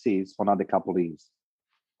travel overseas for another couple of years.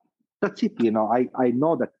 That's it. I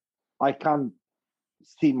know that I can't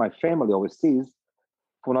see my family overseas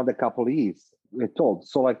for another couple of years. We're told.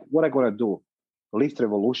 So, like, what am I going to do? Lift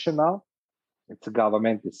revolution now? It's a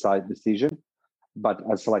government decision. But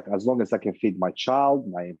as long as I can feed my child,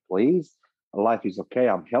 my employees, life is okay.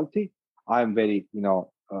 I'm healthy. I'm very,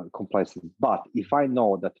 complacent. But if I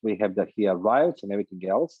know that we have here riots and everything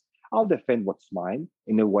else, I'll defend what's mine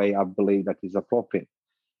in a way I believe that is appropriate.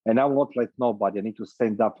 And I won't let nobody. I need to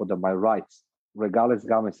stand up for my rights, regardless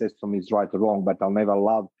government says to me is right or wrong. But I'll never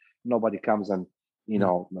allow nobody comes and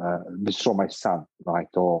destroy my son, right,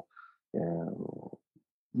 or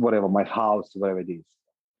whatever, my house, whatever it is.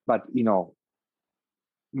 But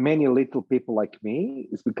many little people like me,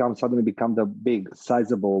 suddenly become the big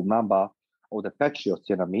sizable number of the patriots,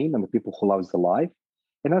 and the people who loves the life.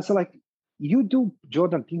 And I said, like, you do,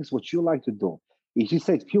 Jordan, things what you like to do. If you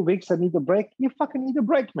say a few weeks I need a break, you fucking need a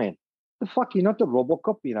break, man. The fuck, you're not the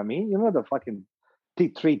Robocop, You're not the fucking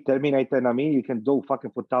T3 Terminator, you can do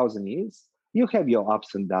fucking for 1,000 years. You have your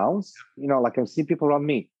ups and downs. Like I've seen people around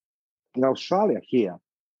me in Australia here.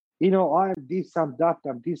 I'm this and that,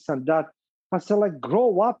 I'm this and that. I said, like,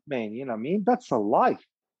 grow up, man. That's a life.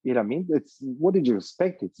 It's, what did you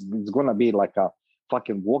expect? It's going to be like a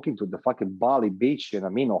fucking walking to the fucking Bali beach,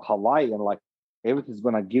 or Hawaii, and like everything's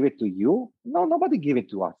going to give it to you. No, nobody give it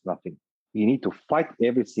to us, nothing. You need to fight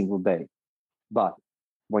every single day. But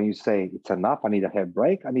when you say it's enough, I need a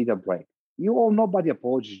break, I need a break. You owe nobody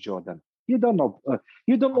apology, Jordan. You don't know.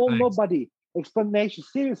 You don't owe nobody explanation.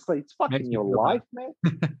 Seriously, it's fucking your life, man.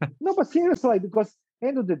 No, but seriously, because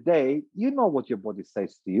end of the day, you know what your body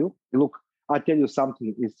says to you. Look, I tell you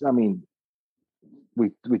something.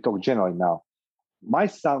 We talk generally now. My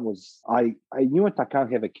son was, I knew it. I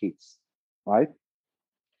can't have a kids, right?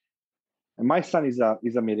 And my son is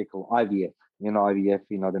a miracle. IVF, IVF.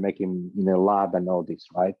 They make him in a lab and all this,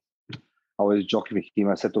 right? I was joking with him.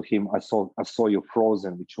 I said to him, I saw you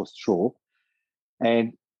frozen, which was true.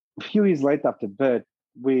 And a few years later, after birth,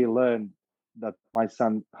 we learned that my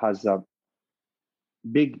son has a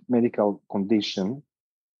big medical condition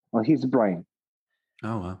on his brain.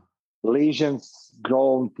 Oh, wow. Lesions,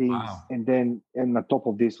 grown things. Wow. And then on the top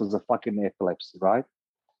of this was a fucking epilepsy, right?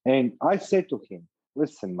 And I said to him,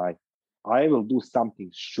 listen, Mike, I will do something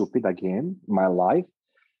stupid again in my life.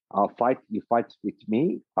 I'll fight. You fight with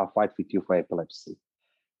me. I'll fight with you for epilepsy.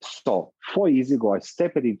 So 4 years ago, I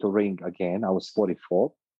stepped into ring again. I was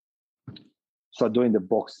 44. So doing the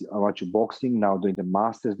boxing, I went to boxing, now doing the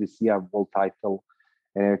masters this year, world title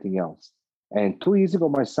and everything else. And 2 years ago,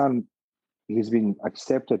 my son, he's been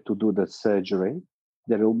accepted to do the surgery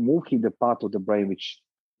that will move him the part of the brain, which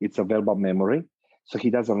it's a verbal memory. So he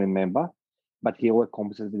doesn't remember, but he always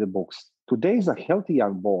compensates with the box. Today is a healthy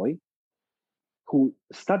young boy who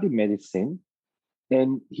studied medicine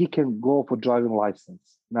and he can go for driving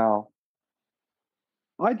license. Now,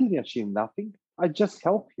 I didn't achieve nothing. I just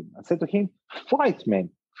helped him. I said to him, fight, man,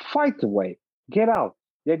 fight away, get out.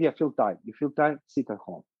 Daddy, I feel tired. You feel tired? Sit at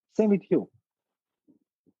home. Same with you.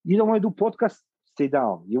 You don't want to do podcast? Sit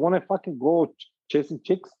down. You want to fucking go chasing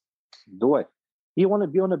chicks? Do it. You want to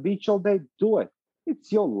be on the beach all day? Do it.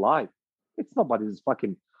 It's your life. It's nobody's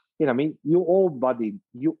fucking, you know what I mean? You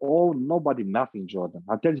owe nobody nothing, Jordan.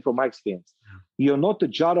 I'll tell you from my experience. You're not a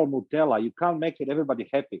jar of Nutella. You can't make it everybody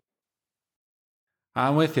happy.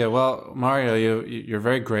 I'm with you. Well, Mario, you're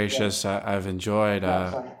very gracious. I've enjoyed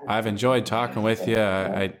talking with you.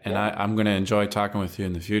 I'm going to enjoy talking with you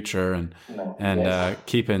in the future and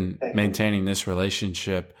maintaining this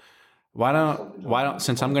relationship. Why don't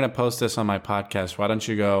since I'm going to post this on my podcast, why don't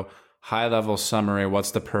you go high level summary?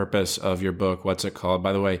 What's the purpose of your book? What's it called?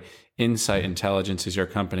 By the way, Insight Intelligence is your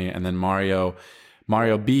company, and then Mario Bekes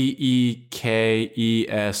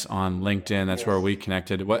on LinkedIn. That's where we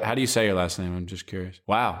connected. How do you say your last name? I'm just curious.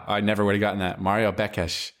 Wow, I never would have gotten that. Mario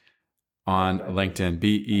Bekes on LinkedIn.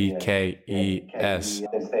 Bekes.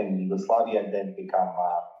 They stay in Yugoslavia and then become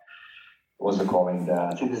what's it called?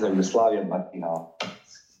 Citizen of Yugoslavia, but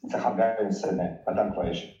it's a Hungarian surname, but I'm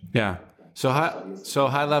Croatian. Yeah. So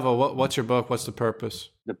high level, what's your book? What's the purpose?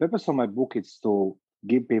 The purpose of my book is to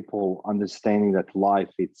give people understanding that life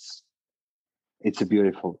it's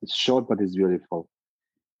beautiful. It's short, but it's beautiful.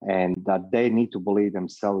 And that they need to believe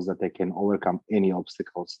themselves that they can overcome any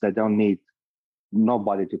obstacles. They don't need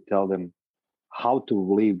nobody to tell them how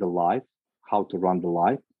to live the life, how to run the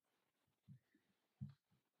life.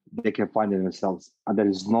 They can find it themselves. And there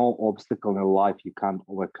is no obstacle in life you can't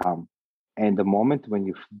overcome. And the moment when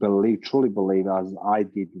you truly believe, as I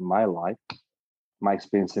did in my life, my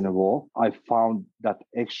experience in the war, I found that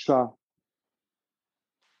extra,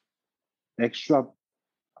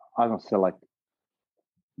 I don't say like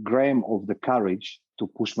gram of the courage to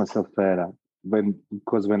push myself further.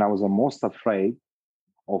 Because when I was the most afraid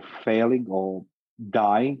of failing or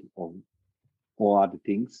dying or other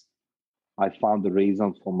things, I found the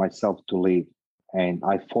reason for myself to live. And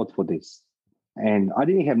I fought for this. And I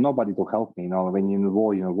didn't have nobody to help me. When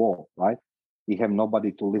you're in a war, right? You have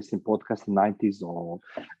nobody to listen podcasts in the 90s or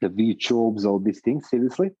the YouTubes or these things,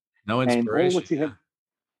 seriously. No inspiration.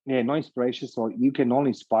 No inspiration. So you can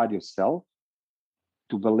only inspire yourself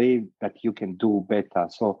to believe that you can do better.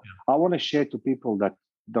 So I want to share to people that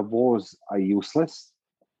the wars are useless.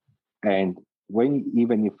 And when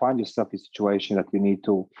even you find yourself in a situation that you need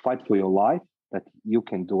to fight for your life, that you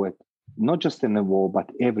can do it, not just in the war, but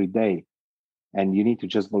every day. And you need to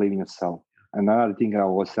just believe in yourself. Another thing I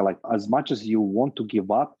will say, like, as much as you want to give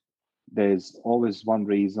up, there's always one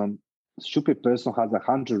reason. A stupid person has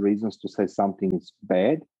 100 reasons to say something is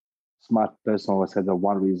bad. Smart person always has the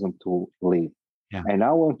one reason to live. Yeah. And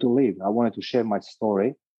I want to live. I wanted to share my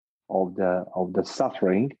story of the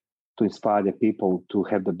suffering to inspire the people to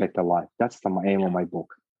have the better life. That's the aim of my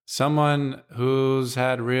book. Someone who's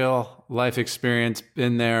had real life experience,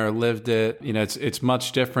 been there, lived it. It's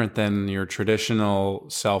much different than your traditional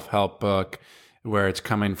self-help book where it's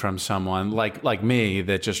coming from someone like me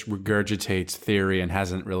that just regurgitates theory and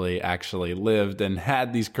hasn't really actually lived and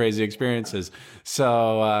had these crazy experiences.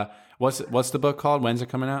 So what's the book called? When's it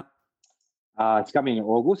coming out? It's coming in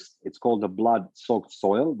August. It's called The Blood-Soaked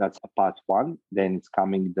Soil. That's part 1. Then it's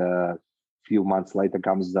coming the few months later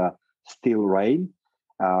comes the Still Rain.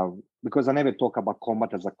 Because I never talk about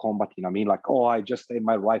combat as a combat, like, I just stayed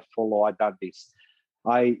my rifle or I done this.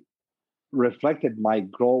 I reflected how I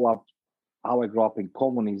grew up in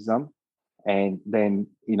communism and then,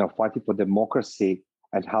 fighting for democracy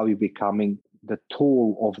and how you're becoming the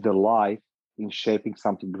tool of the life in shaping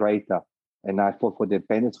something greater. And I fought for the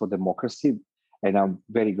independence, for democracy, and I'm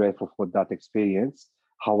very grateful for that experience.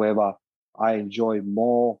 However, I enjoy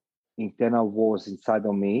more internal wars inside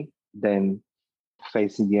of me than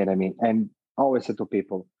facing the enemy. And I always say to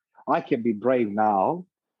people, I can be brave now,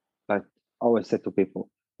 but I always say to people,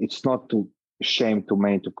 it's not too shame to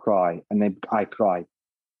me to cry. And then I cry.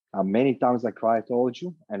 Many times I cry, I told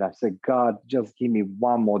you, and I said, God, just give me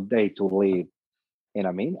one more day to live. You know what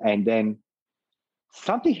I mean? And then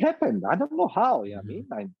something happened. I don't know how, you know what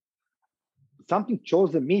I mean? Something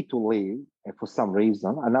chose me to live for some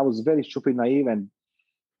reason. And I was very stupid, naive, and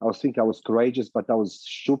I was thinking I was courageous, but I was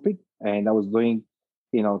stupid. And I was doing,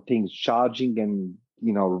 things, charging and,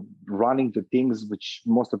 running to things which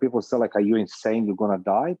most of the people say, like, are you insane? You're going to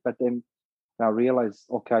die. But then I realized,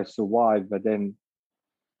 okay, I survived. But then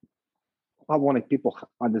I wanted people to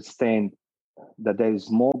understand that there is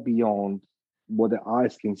more beyond what the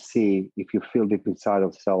eyes can see if you feel deep inside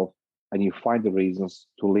of self and you find the reasons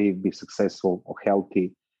to live, be successful or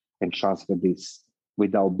healthy and transfer this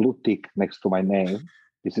without blue tick next to my name.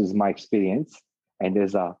 This is my experience. And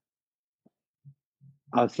there's a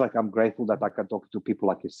I was like, I'm grateful that I can talk to people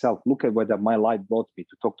like yourself. Look at whether my life brought me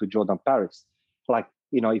to talk to Jordan Paris. Like,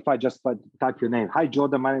 if I just type your name, hi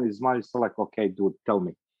Jordan, my name is Mario. So like, okay, dude, tell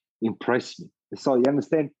me, impress me. So you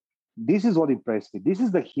understand? This is what impressed me. This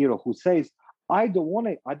is the hero who says, I didn't want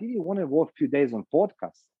to work a few days on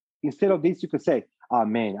podcasts. Instead of this, you could say, oh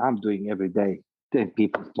man, I'm doing every day 10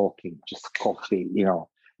 people talking, just coffee,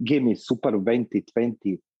 give me super 20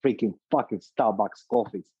 freaking fucking Starbucks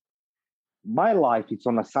coffees. My life, it's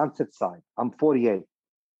on the sunset side. I'm 48.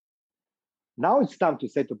 Now it's time to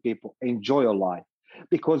say to people, enjoy your life.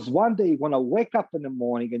 Because one day you're going to wake up in the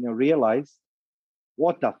morning and you realize,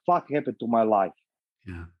 what the fuck happened to my life?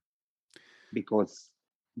 Yeah. Because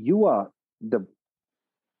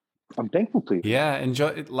I'm thankful to you. Yeah,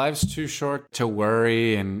 enjoy. Life's too short to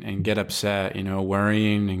worry and get upset.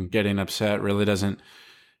 Worrying and getting upset really doesn't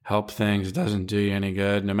help things. It doesn't do you any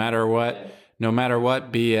good. No matter what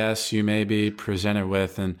BS you may be presented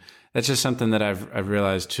with, and that's just something that I've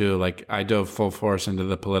realized too. Like I dove full force into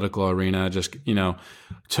the political arena. Just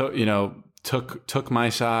took my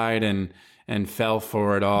side and fell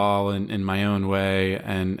for it all in my own way,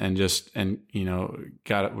 and was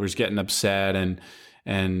getting upset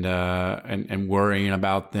and worrying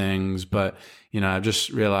about things. But, I've just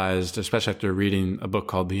realized, especially after reading a book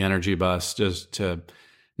called The Energy Bus, just to,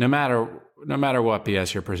 no matter what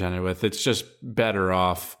BS you're presented with, it's just better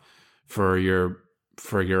off for your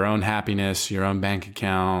own happiness, your own bank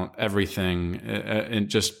account, everything, and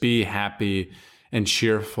just be happy and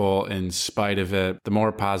cheerful in spite of it. The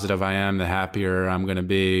more positive I am, the happier I'm going to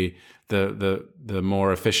be. The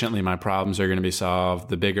more efficiently my problems are going to be solved,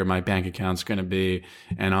 the bigger my bank account's going to be,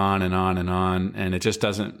 and on and on and on. And it just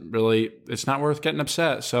it's not worth getting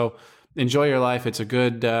upset. So enjoy your life. It's a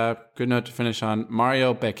good note to finish on.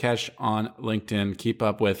 Mario Bekes on LinkedIn. Keep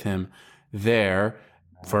up with him there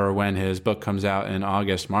for when his book comes out in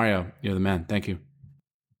August. Mario, you're the man. Thank you.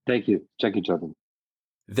 Thank you. Check each other.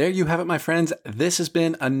 There you have it, my friends. This has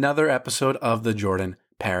been another episode of the Jordan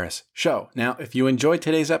Paris Show. Now, if you enjoyed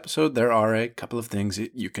today's episode, there are a couple of things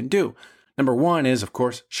that you can do. Number one is, of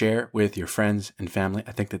course, share with your friends and family.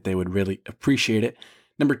 I think that they would really appreciate it.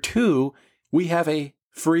 Number two, we have a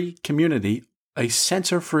free community, a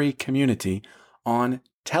censor-free community on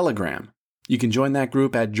Telegram. You can join that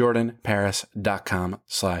group at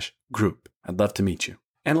jordanparis.com/group. I'd love to meet you.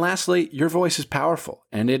 And lastly, your voice is powerful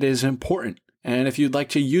and it is important. And if you'd like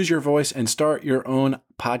to use your voice and start your own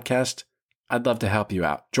podcast, I'd love to help you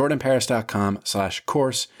out.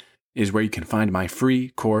 jordanparis.com/course is where you can find my free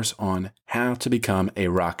course on how to become a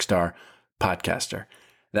rockstar podcaster.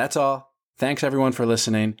 That's all. Thanks everyone for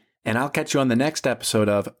listening, and I'll catch you on the next episode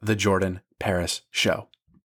of The Jordan Paris Show.